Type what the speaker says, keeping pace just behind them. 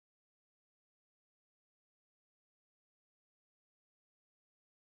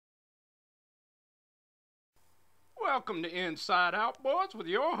Welcome to Inside Outboards with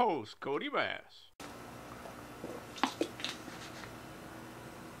your host, Kodibass.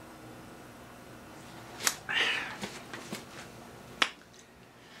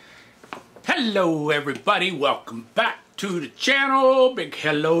 Hello everybody, welcome back to the channel. Big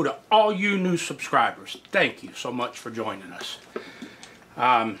hello to all you new subscribers. Thank you so much for joining us.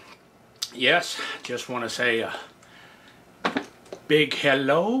 Yes, just want to say a big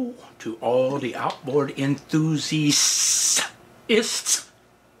hello to all the outboard enthusiasts.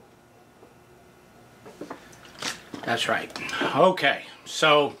 That's right. Okay,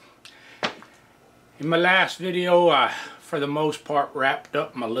 so in my last video, I for the most part wrapped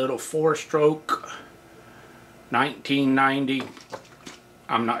up my little 4-stroke 1990,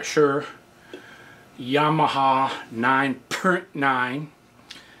 I'm not sure, Yamaha 9.9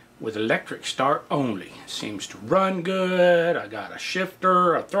 with electric start only. Seems to run good. I got a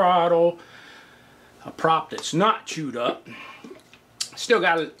shifter, a throttle, a prop that's not chewed up. Still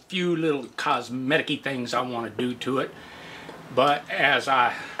got a few little cosmetic-y things I want to do to it, but as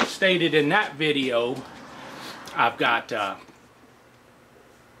I stated in that video, I've got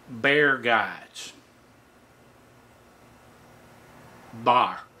bear guides,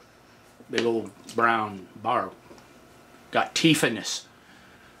 bar, big old brown bar, got teeth in this.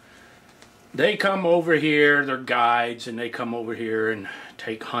 They come over here, they're guides, and they come over here and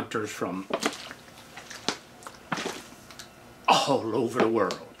take hunters from all over the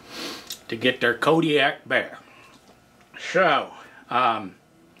world to get their Kodiak bear. So, I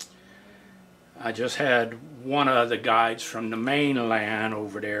just had one of the guides from the mainland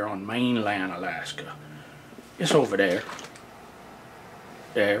over there on mainland Alaska. It's over there.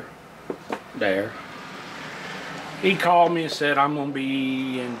 There. He called me and said, I'm going to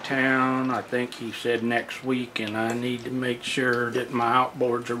be in town, I think he said next week, and I need to make sure that my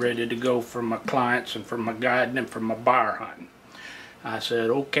outboards are ready to go for my clients and for my guiding and for my bar hunting. I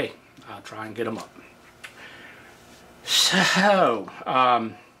said, okay, I'll try and get them up. So,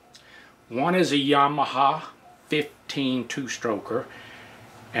 one is a Yamaha 15 two-stroker,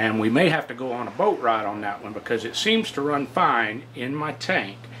 and we may have to go on a boat ride on that one because it seems to run fine in my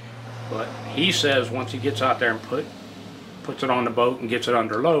tank, but he says once he gets out there and puts it on the boat and gets it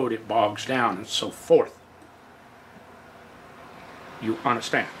under load, it bogs down and so forth. You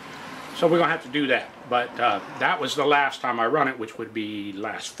understand? So we're going to have to do that, but that was the last time I run it, which would be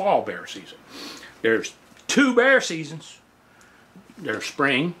last fall bear season. There's 2 bear seasons. There's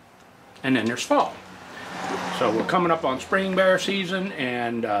spring and then there's fall. So we're coming up on spring bear season,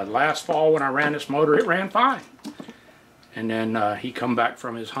 and last fall when I ran this motor, it ran fine. And then he come back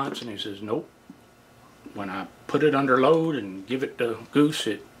from his hunts and he says, nope, when I put it under load and give it to goose,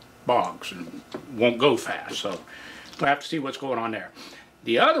 it bogs and won't go fast. So we'll have to see what's going on there.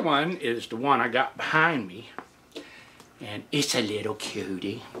 The other one is the one I got behind me, and it's a little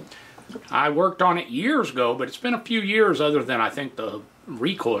cutie. I worked on it years ago, but it's been a few years other than I think the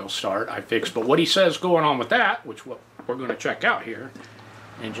recoil start I fixed. But what he says going on with that, which we're going to check out here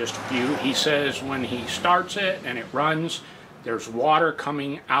in just a few, he says when he starts it and it runs, there's water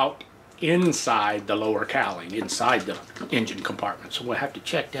coming out inside the lower cowling, inside the engine compartment. So we'll have to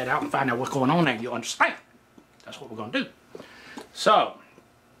check that out and find out what's going on there. You understand? That's what we're going to do. So,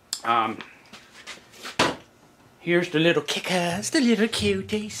 here's the little kickers, the little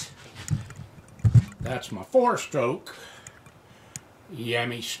cuties. That's my 4-stroke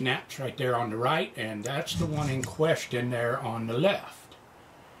Yummy Snaps right there on the right, and that's the one in question there on the left.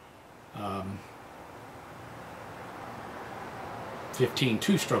 15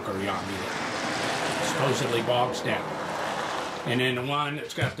 two-stroker Yummy that supposedly bogs down. And then the one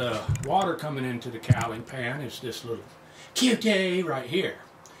that's got the water coming into the cowling pan is this little cutie right here.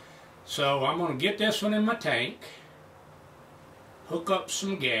 So I'm going to get this one in my tank, hook up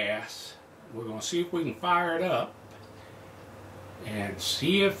some gas. We're going to see if we can fire it up and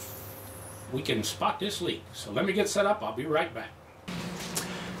see if we can spot this leak. So let me get set up. I'll be right back.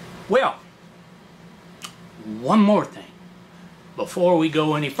 Well, one more thing. Before we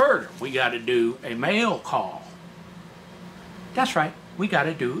go any further, we got to do a mail call. That's right. We got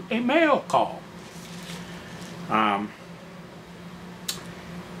to do a mail call.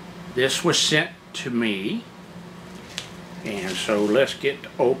 This was sent to me. And so let's get to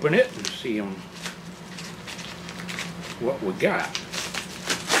open it and see what we got.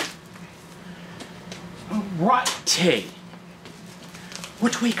 Alrighty.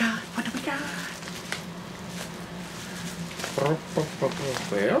 What do we got? What do we got?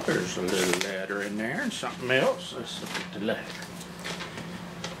 Well, there's a little letter in there and something else. Let's look at the letter.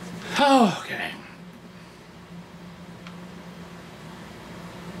 Okay.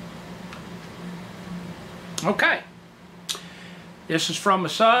 Okay. This is from a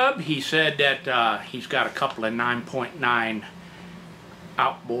sub. He said that he's got a couple of 9.9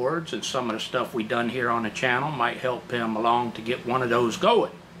 outboards, and some of the stuff we done here on the channel might help him along to get one of those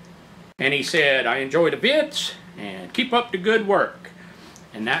going. And he said, I enjoy the vids and keep up the good work.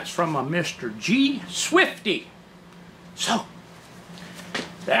 And that's from a Mr. G. Swifty. So,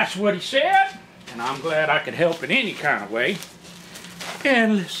 that's what he said, and I'm glad I could help in any kind of way.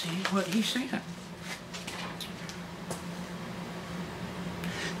 And let's see what he said.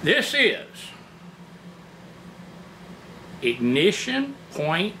 This is ignition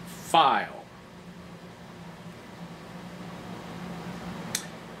point file.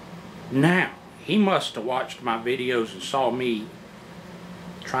 Now, he must have watched my videos and saw me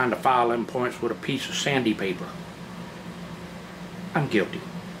trying to file them points with a piece of sandy paper. I'm guilty.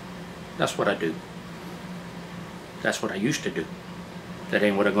 That's what I do. That's what I used to do. That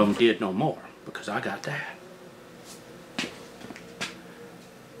ain't what I'm gonna do no more, because I got that.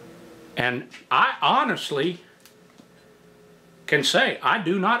 And I honestly can say I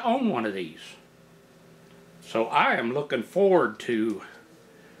do not own one of these. So I am looking forward to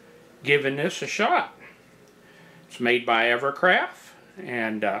giving this a shot. It's made by Evercraft,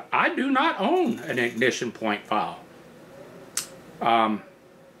 and I do not own an ignition point file.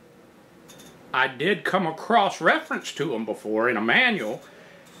 I did come across reference to them before in a manual,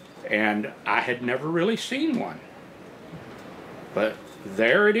 and I had never really seen one. But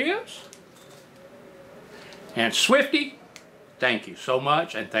there it is. And Swifty, thank you so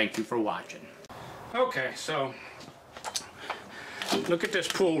much, and thank you for watching. Okay, so look at this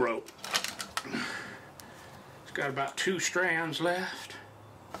pull rope. It's got about 2 strands left.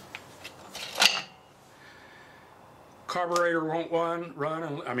 Carburetor won't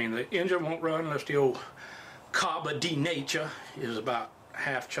run. I mean, the engine won't run unless the old Caba de Nature is about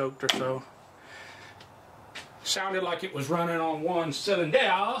half choked or so. Sounded like it was running on 1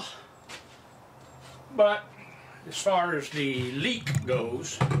 cylinder, but as far as the leak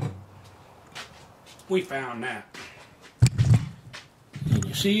goes, we found that. Can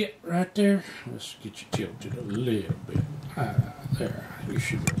you see it right there? Let's get you tilted a little bit. There, you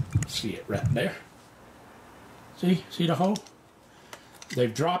should see it right there. See the hole?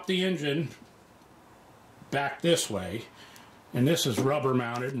 They've dropped the engine back this way, and this is rubber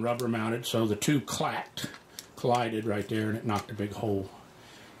mounted, so the two collided right there, and it knocked a big hole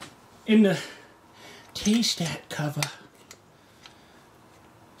in the T-stat cover.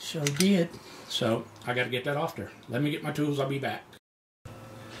 Sure did. So I got to get that off there. Let me get my tools. I'll be back.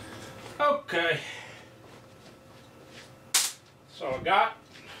 Okay. So I got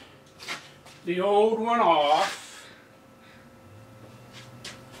the old one off.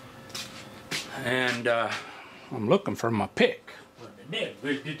 And I'm looking for my pick.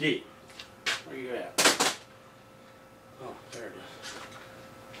 Where you at? Oh, there it is.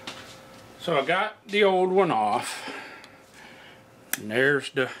 So I got the old one off. And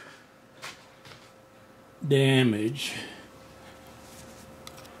there's the damage.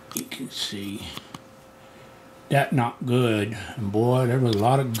 You can see that not good. And boy, there was a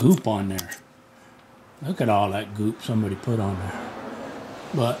lot of goop on there. Look at all that goop somebody put on there.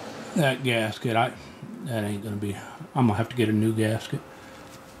 But that gasket, that ain't gonna be. I'm gonna have to get a new gasket.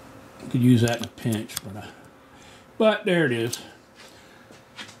 Could use that in a pinch, but there it is.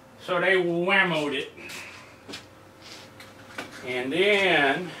 So they whammoed it, and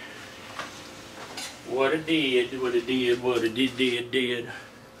then what it did.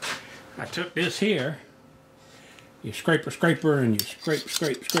 I took this here. You scraper, and you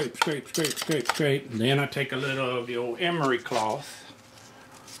scrape. And then I take a little of the old emery cloth.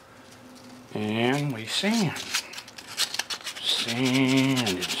 And we sand.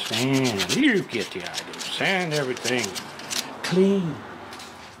 Sand. You get the idea. Sand everything clean.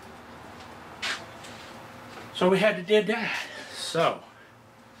 So we had to do that. So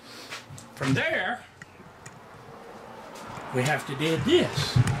from there, we have to do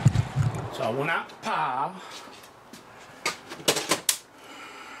this. So I went out the pile.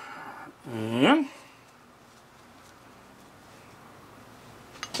 And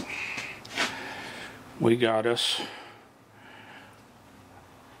we got us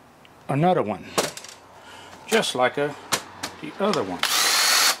another one, just like the other one.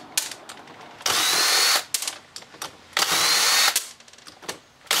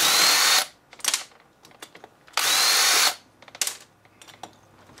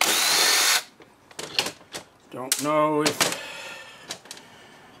 Don't know if...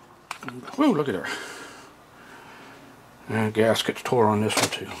 Whoa, look at her. And gasket's tore on this one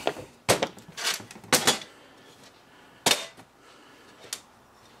too.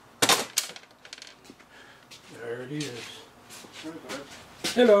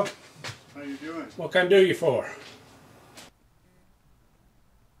 Hello. How you doing? What can I do you for?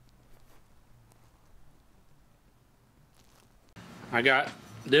 I got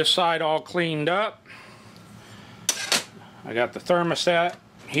this side all cleaned up. I got the thermostat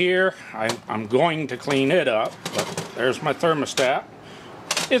here. I'm going to clean it up, but there's my thermostat.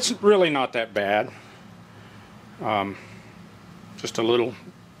 It's really not that bad. Just a little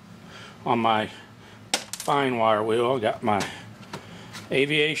on my fine wire wheel. I got my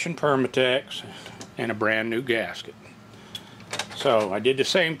aviation Permatex and a brand new gasket. So I did the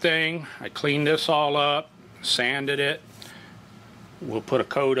same thing. I cleaned this all up, sanded it. We'll put a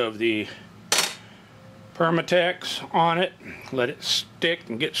coat of the Permatex on it, let it stick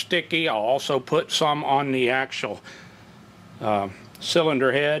and get sticky. I'll also put some on the actual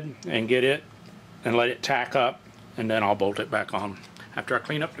cylinder head and get it and let it tack up, and then I'll bolt it back on. After I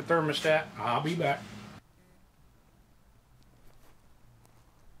clean up the thermostat, I'll be back.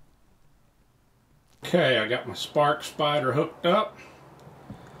 Okay, I got my spark spider hooked up,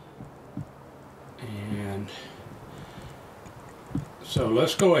 and so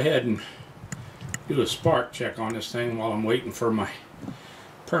let's go ahead and do a spark check on this thing while I'm waiting for my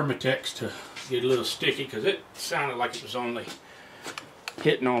Permatex to get a little sticky, because it sounded like it was only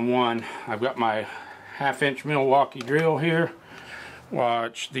hitting on one. I've got my 1/2-inch Milwaukee drill here.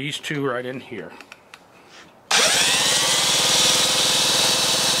 Watch these two right in here.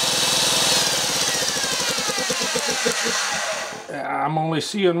 I'm only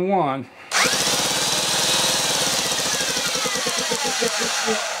seeing one.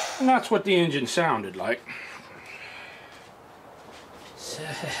 And that's what the engine sounded like. So,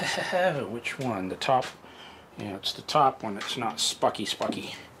 which one? The top? Yeah, it's the top one that's not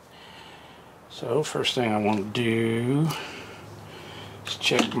spucky. So first thing I want to do is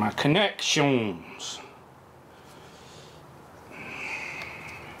check my connections.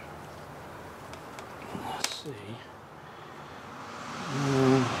 Let's see.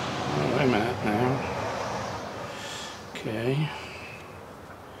 Wait a minute now. Okay.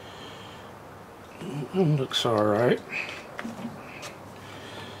 Looks alright.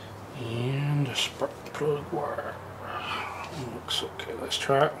 And the spark plug wire looks okay. Let's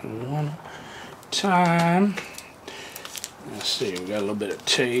try it one time. Let's see, we got a little bit of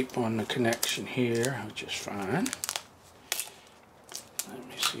tape on the connection here, which is fine. Let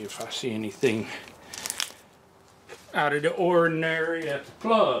me see if I see anything out of the ordinary at the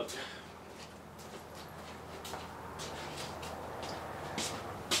plug.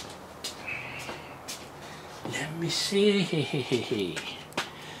 Let me see.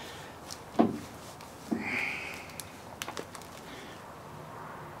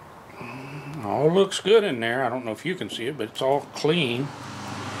 All looks good in there. I don't know if you can see it, but it's all clean.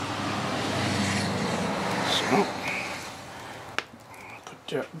 So, put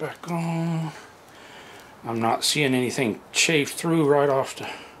that back on. I'm not seeing anything chafe through right off the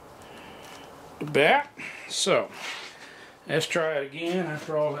bat. So, let's try it again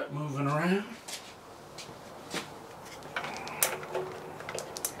after all that moving around.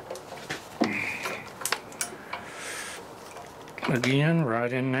 Again,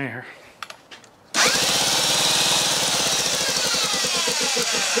 right in there.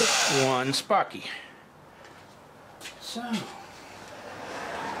 One spucky. So,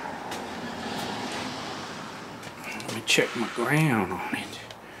 let me check my ground on it.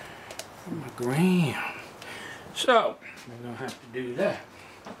 My ground. So, we're going to have to do that.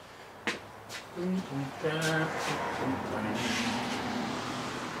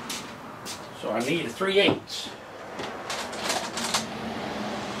 So I need a 3/8.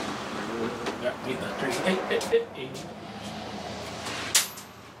 Got me the 3/8.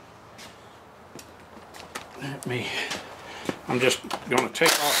 I'm just going to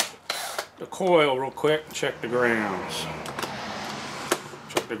take off the coil real quick and check the grounds.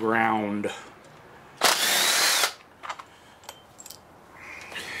 Check the ground.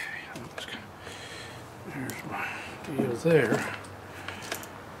 There's my deal there.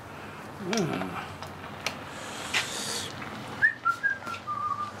 Then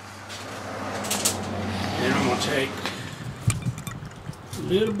I'm going to take a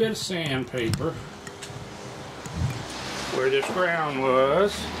little bit of sandpaper where this ground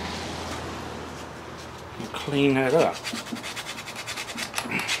was and clean that up.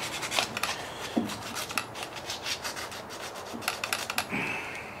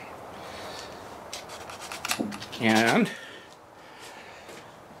 And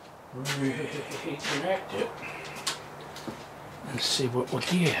reconnect it and see what we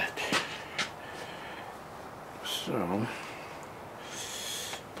get. So,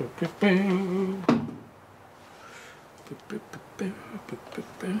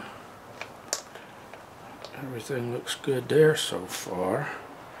 Everything looks good there so far.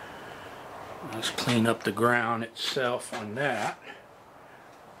 Let's clean up the ground itself on that.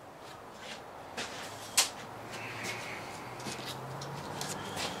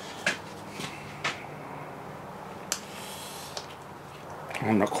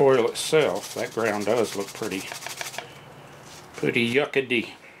 On the coil itself, that ground does look pretty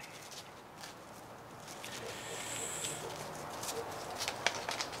yuckety.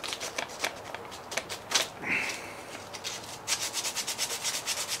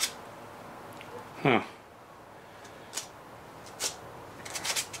 Huh.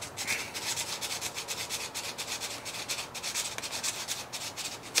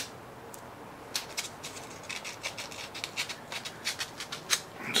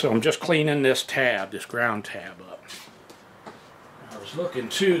 So I'm just cleaning this tab, this ground tab up. I was looking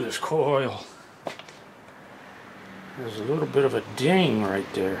too, this coil. There's a little bit of a ding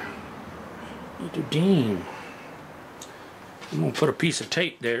right there. Little ding. I'm gonna put a piece of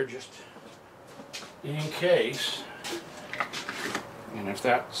tape there just in case. And if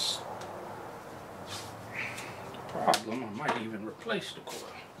that's the problem, I might even replace the coil.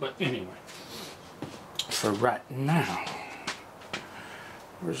 But anyway, for right now,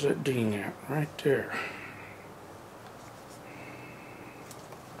 where's that ding at? Right there.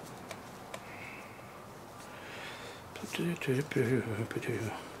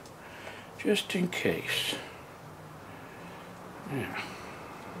 Just in case. Yeah.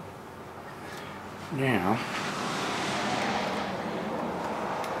 Now,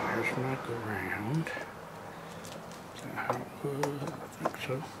 there's my ground. Is that how it was? I think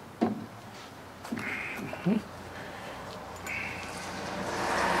so.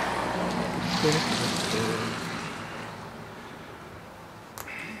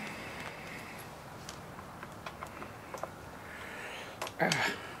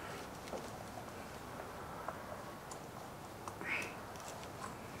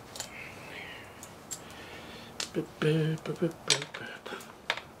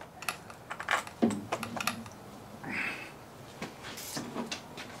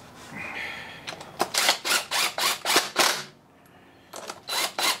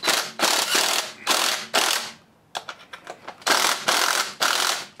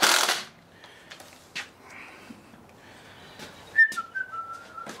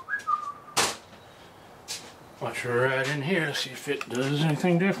 Watch her right in here to see if it does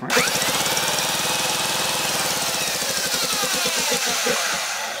anything different.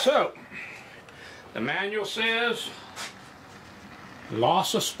 So, the manual says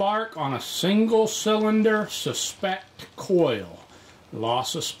loss of spark on a single cylinder suspect coil.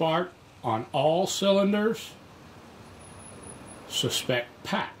 Loss of spark on all cylinders suspect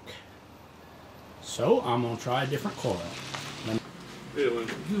pack. So, I'm going to try a different coil.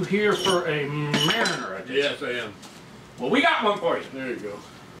 You here for a Mariner edition? Yes, I am. Well, we got one for you. There you go.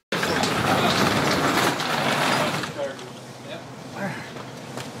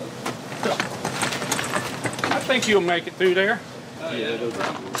 I think you'll make it through there. Oh, yeah, no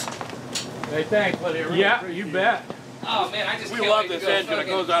problem. Hey, thanks, buddy. Yeah, you bet. Oh man, I just We love this engine. It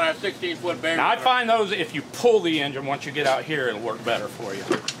goes on our 16-foot bearing. Now, I find those, if you pull the engine, once you get out here, it'll work better for you.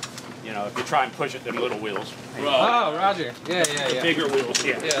 You know, if you try and push it, them little wheels. Oh, Roger. Yeah, yeah, yeah. Bigger wheels,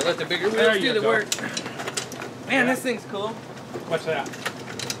 yeah. Yeah, let the bigger There wheels you do the go. work. Man, this thing's cool. What's that?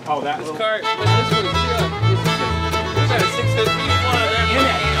 Oh, that This little... car, but this one's what's that, a 6 foot feet?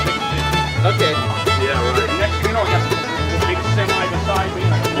 Okay. Yeah, right. Next, you know, that's the big semi beside me,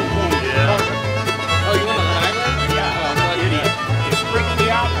 like a boom, boom. Yeah. Oh, you want on the highway? Yeah. Oh, idiot. It freaked me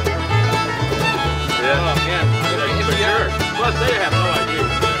out. Yeah. Oh man. Yeah, for sure. Plus, they have no idea.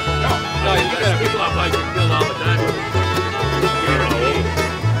 No, you gotta People out like get killed all the time.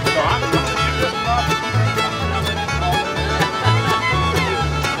 So I'm going to do this up.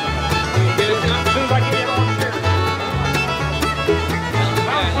 get it done. As soon as I get it on here.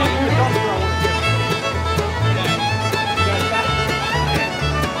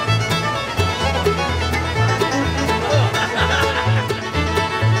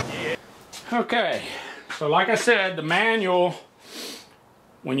 Okay, so like I said, the manual,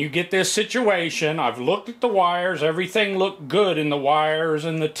 when you get this situation, I've looked at the wires, everything looked good in the wires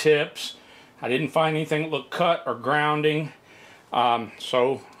and the tips. I didn't find anything that looked cut or grounding.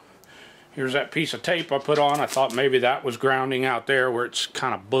 So here's that piece of tape I put on. I thought maybe that was grounding out there where it's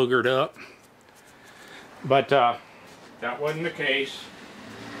kind of boogered up. But that wasn't the case.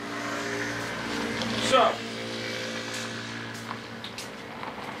 So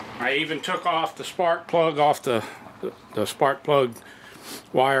I even took off the spark plug off the spark plug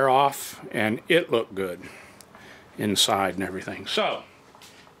wire off, and it looked good. inside and everything. So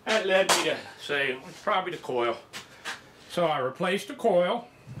that led me to say it's probably the coil. So I replaced the coil.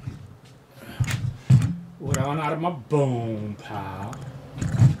 Went on out of my bone pile. See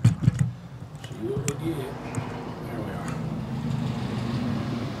what we get. There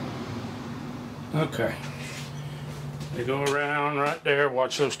we are. Okay. They go around right there.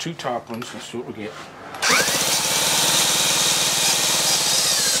 Watch those two top ones. Let's see what we get.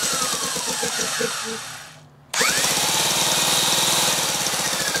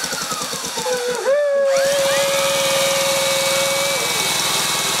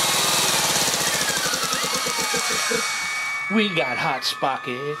 We got hot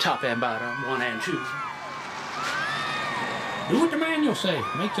spocket, top and bottom, 1 and 2. Do what the manual say.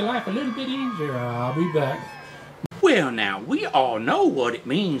 Makes your life a little bit easier. I'll be back. Well, now, we all know what it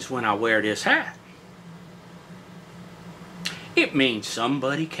means when I wear this hat. It means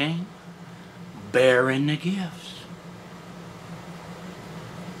somebody came bearing the gifts.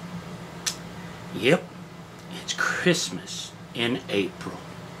 Yep, it's Christmas in April.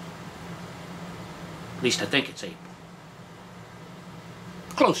 At least I think it's April.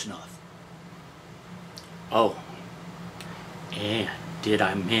 Close enough. Oh, and did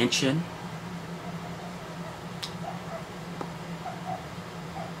I mention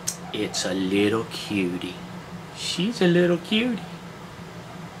it's a little cutie? She's a little cutie.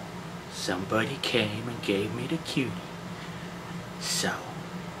 Somebody came and gave me the cutie. So,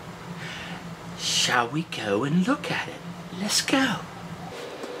 shall we go and look at it? Let's go.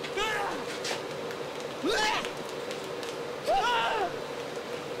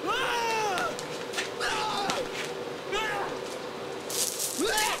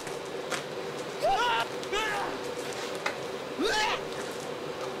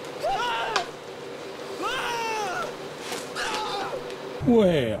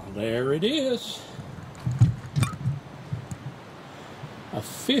 Well, there it is. A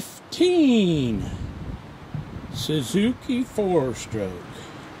 15 Suzuki 4-stroke.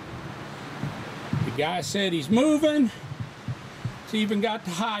 The guy said he's moving. It's even got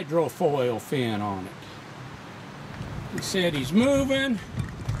the hydrofoil fin on it. He said he's moving.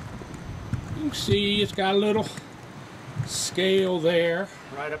 You can see it's got a little scale there,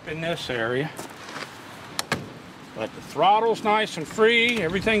 right up in this area. But the throttle's nice and free.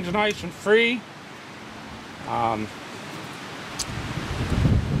 Everything's nice and free. And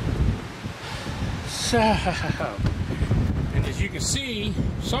as you can see,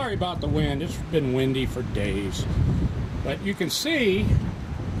 sorry about the wind. It's been windy for days. But you can see,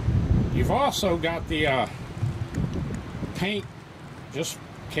 you've also got the paint just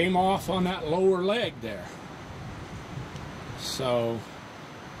came off on that lower leg there. So,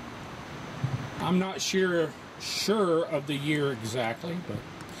 I'm not sure of the year exactly, but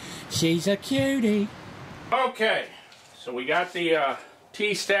she's a cutie. Okay, so we got the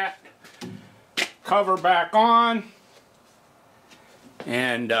T-stat cover back on,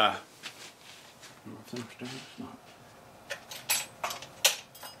 and oh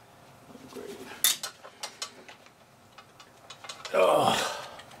well,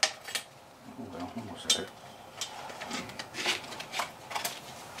 almost there.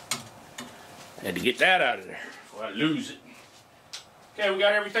 Had to get that out of there before I lose it. Okay, we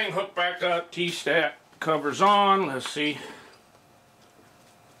got everything hooked back up. T-stat covers on. Let's see.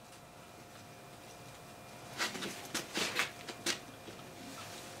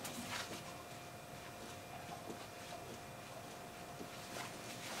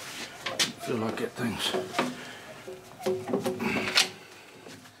 I feel like that thing's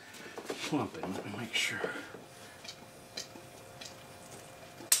slumping. Let me make sure.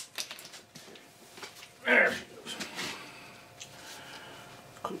 There it goes.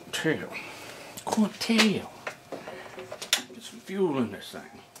 Couldn't tell. Get some fuel in this thing.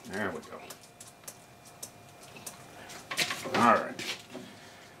 There we go. Alright.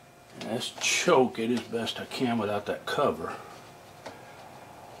 Let's choke it as best I can without that cover.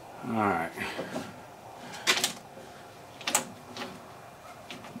 Alright.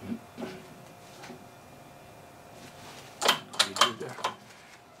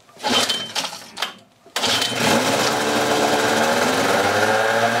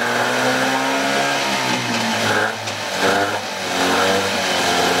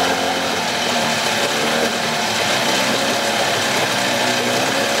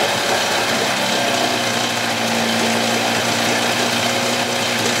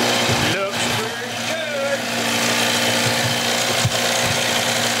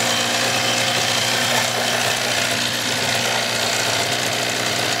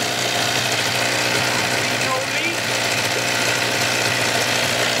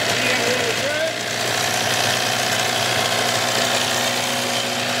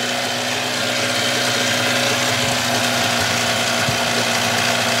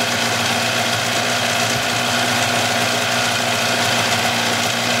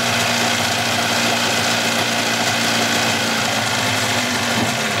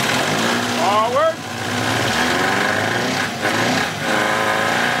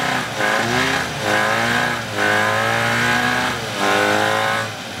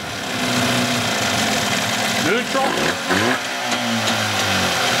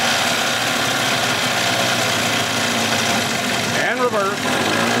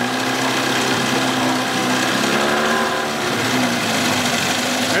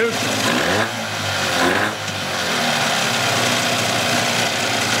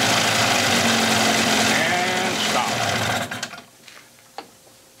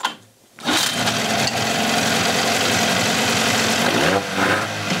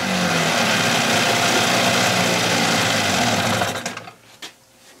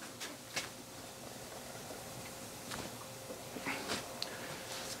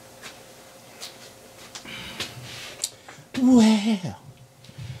 Well.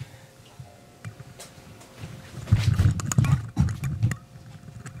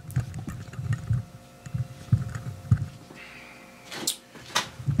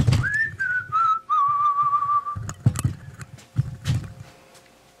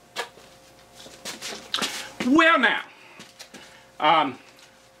 Well now,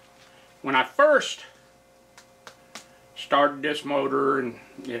 when I first started this motor and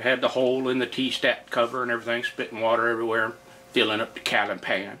it had the hole in the T-stat cover and everything, spitting water everywhere, filling up the gallon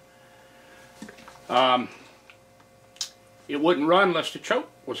pan, it wouldn't run unless the choke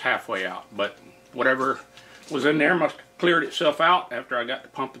was halfway out, but whatever was in there must have cleared itself out after I got to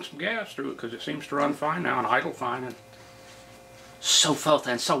pumping some gas through it, because it seems to run fine now and idle fine and so forth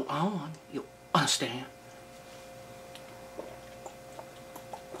and so on. You understand?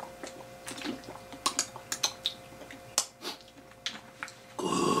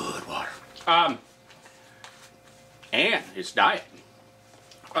 Good water. And it's diet.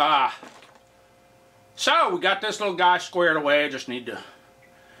 So we got this little guy squared away. Just need to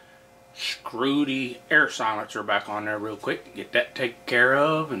screw the air silencer back on there real quick, get that taken care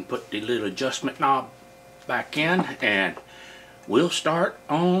of, and put the little adjustment knob back in, and we'll start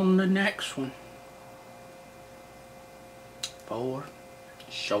on the next one for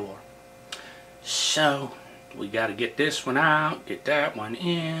sure. So we got to get this one out, get that one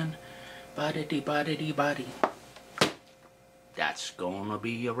in, buddy. That's gonna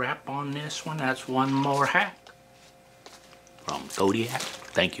be a wrap on this one. That's one more hack from Kodiak.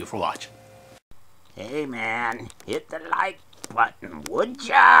 Thank you for watching. Hey man, hit the like button, would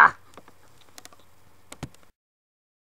ya?